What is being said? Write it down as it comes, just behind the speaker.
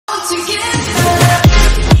Hey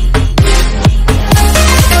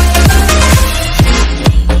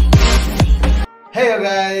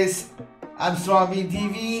guys, I'm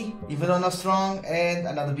StrongBeanTV, even though not strong, and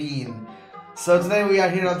another bean. So today we are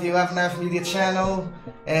here on the 11F Media channel,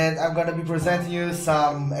 and I'm gonna be presenting you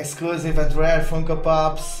some exclusive and rare Funko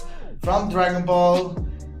Pops from Dragon Ball,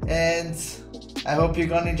 and I hope you're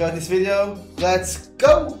gonna enjoy this video. Let's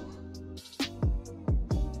go!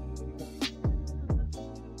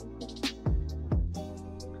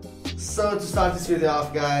 So to start this video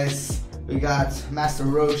off, guys, we got Master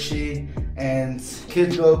Roshi and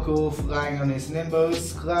Kid Goku flying on his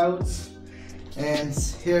Nimbus clouds. And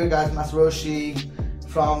here we got Master Roshi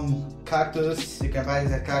from Cactus. You can buy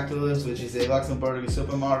it at Cactus, which is a Luxembourg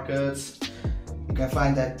supermarket. You can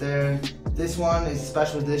find that there. This one is a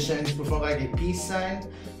special edition. It's performed like a peace sign,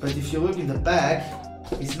 but if you look in the back,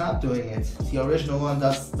 it's not doing it. The original one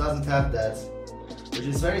doesn't have that, which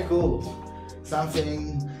is very cool.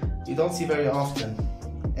 Something you don't see very often.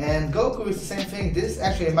 And Goku is the same thing. This is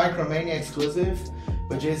actually a Micromania exclusive,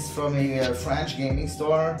 which is from a French gaming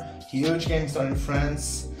store, huge gaming store in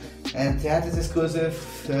France. And they had this exclusive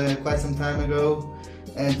quite some time ago.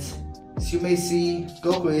 And as you may see,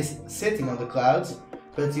 Goku is sitting on the clouds,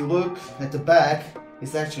 but if you look at the back,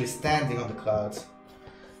 he's actually standing on the clouds.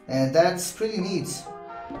 And that's pretty neat.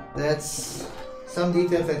 That's some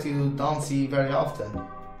details that you don't see very often.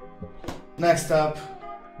 Next up,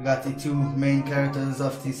 we got the two main characters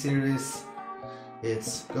of the series.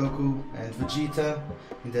 It's Goku and Vegeta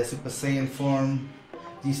in their Super Saiyan form.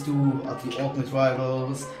 These two are the ultimate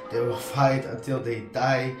rivals. They will fight until they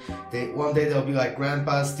die. One day they'll be like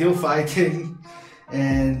grandpas still fighting.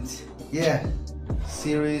 And yeah,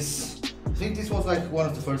 series, I think this was like one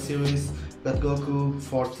of the first series. Got Goku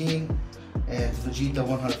 14 and Vegeta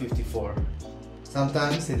 154.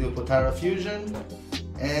 Sometimes they do Potara fusion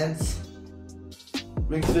and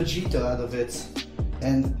brings Vegito out of it,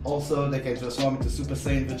 and also they can transform into Super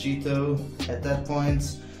Saiyan Vegito at that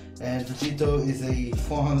point. And Vegito is a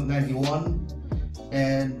 491,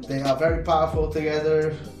 and they are very powerful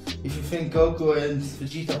together. If you think Goku and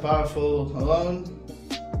Vegeta are powerful alone,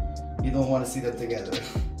 you don't want to see them together.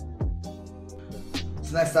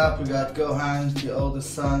 So next up we got Gohan, the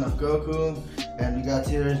oldest son of Goku, and we got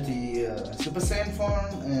here the Super Saiyan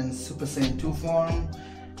form and Super Saiyan 2 form.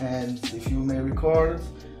 And if you may record,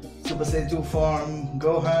 Super Saiyan 2 form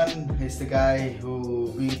Gohan is the guy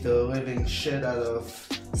who beat the living shit out of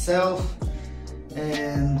Cell,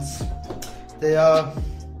 and they are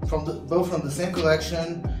both from the same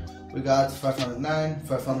collection. We got 509,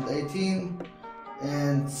 518,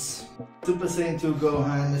 and Super Saiyan 2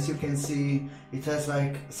 Gohan. As you can see, it has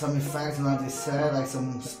like some effects on his head, like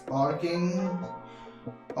some sparking,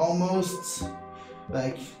 almost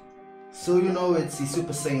like. So you know it's the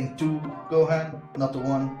Super Saiyan 2 Gohan, not the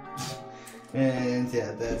one. And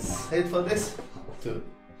yeah, that's it for this too.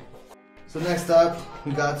 So next up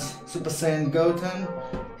we got Super Saiyan Goten.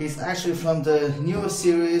 He's actually from the newest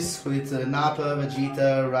series with Nappa,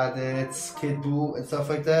 Vegeta, Raditz, Kid Buu and stuff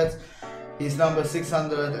like that. He's number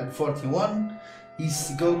 641.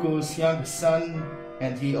 He's Goku's younger son,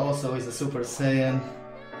 and he also is a Super Saiyan.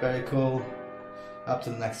 Very cool. Up to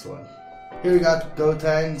the next one. Here we got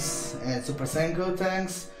Gotenks and Super Saiyan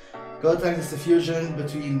Gotenks. Gotenks is the fusion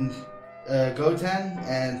between Goten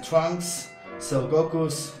and Trunks, so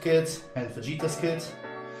Goku's kid and Vegeta's kid.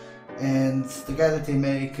 And together they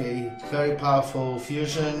make a very powerful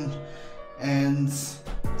fusion. And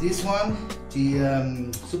this one, the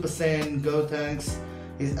Super Saiyan Gotenks,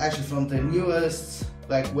 is actually from the newest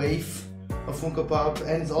like wave of Funko Pop,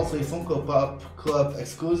 and it's also a Funko Pop Club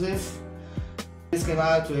exclusive. This came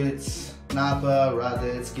out with Nappa,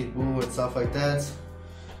 Raditz, Kid Buu and stuff like that.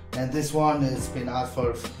 And this one has been out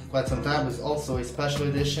for quite some time. It's also a special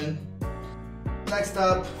edition. Next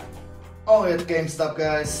up, only at GameStop,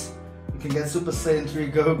 guys, you can get Super Saiyan 3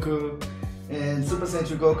 Goku. And Super Saiyan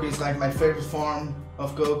 3 Goku is like my favorite form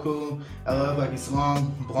of Goku. I love like his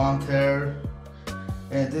long blonde hair.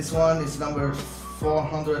 And this one is number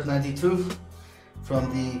 492 from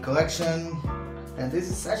the collection. And this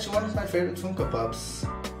is actually one of my favorite Funko Pops.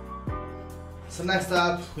 So next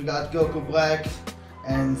up we got Goku Black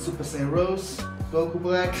and Super Saiyan Rose Goku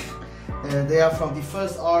Black. They are from the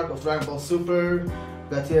first arc of Dragon Ball Super.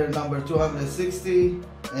 Got here number 260,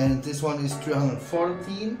 and this one is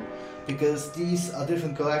 314 because these are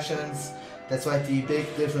different collections. That's why the big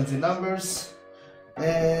difference in numbers.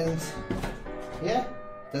 And yeah,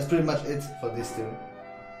 that's pretty much it for these two.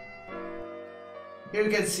 Here you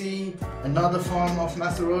can see another form of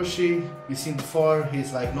Master Roshi. You've seen before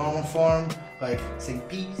his like normal form, like saying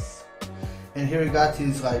peace. And here we got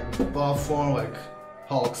his like ball form, like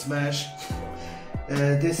Hulk smash.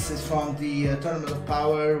 This is from the Tournament of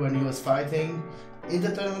Power when he was fighting in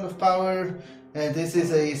the Tournament of Power. And this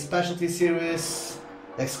is a specialty series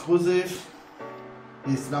exclusive.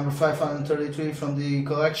 It's number 533 from the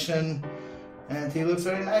collection. And he looks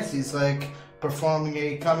very nice. He's like performing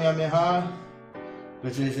a Kamehameha,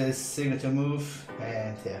 which is his signature move.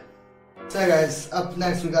 And yeah. So guys, up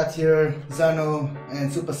next we got here Zeno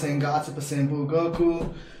and Super Saiyan God, Super Saiyan Blue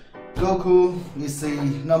Goku. Goku is the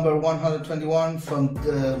number 121 from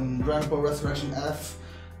the Dragon Ball Resurrection F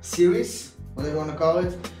series, whatever you want to call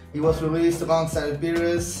it. He was released alongside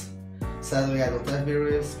Beerus. Sadly I don't have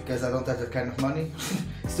Beerus because I don't have that kind of money.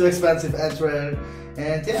 It's too expensive and rare.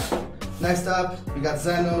 And yeah, next up we got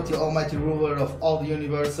Zeno, the almighty ruler of all the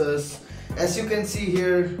universes. As you can see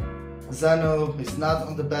here, Zeno is not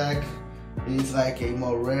on the back. He's like a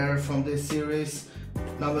more rare from this series,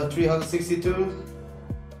 number 362.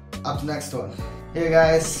 Up next one. Here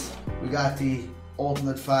guys, we got the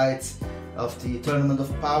ultimate fight of the Tournament of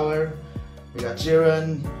Power. We got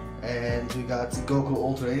Jiren and we got Goku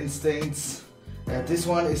Ultra Instincts. This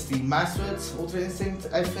one is the Mastered Ultra Instinct,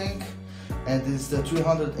 I think, and this is the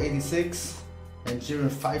 386 and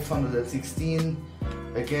Jiren 516.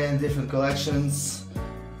 Again, different collections,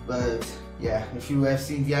 but yeah, if you have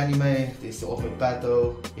seen the anime, this is the ultimate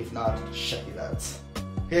battle. If not, check it out.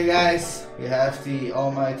 Here guys, we have the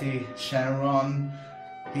almighty Shenron.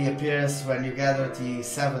 He appears when you gather the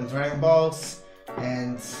 7 Dragon Balls,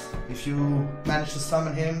 and if you manage to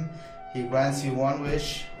summon him, he grants you one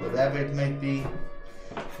wish, whatever it may be.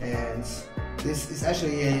 And this is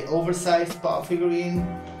actually an oversized ball figurine.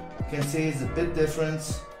 You can see it's a bit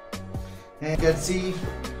different. And you can see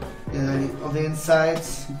on the inside,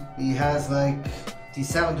 he has like the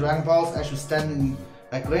 7 Dragon Balls actually standing,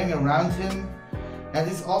 like laying around him. And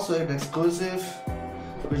this is also an exclusive,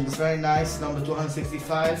 which is very nice, number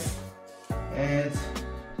 265. And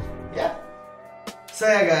yeah. So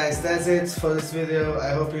yeah guys, that's it for this video.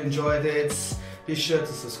 I hope you enjoyed it. Be sure to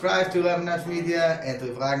subscribe to 11F Media and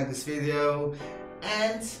leave a like on this video.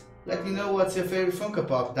 And let me know what's your favorite Funko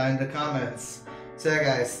Pop down in the comments. So yeah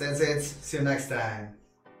guys, that's it. See you next time.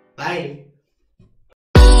 Bye!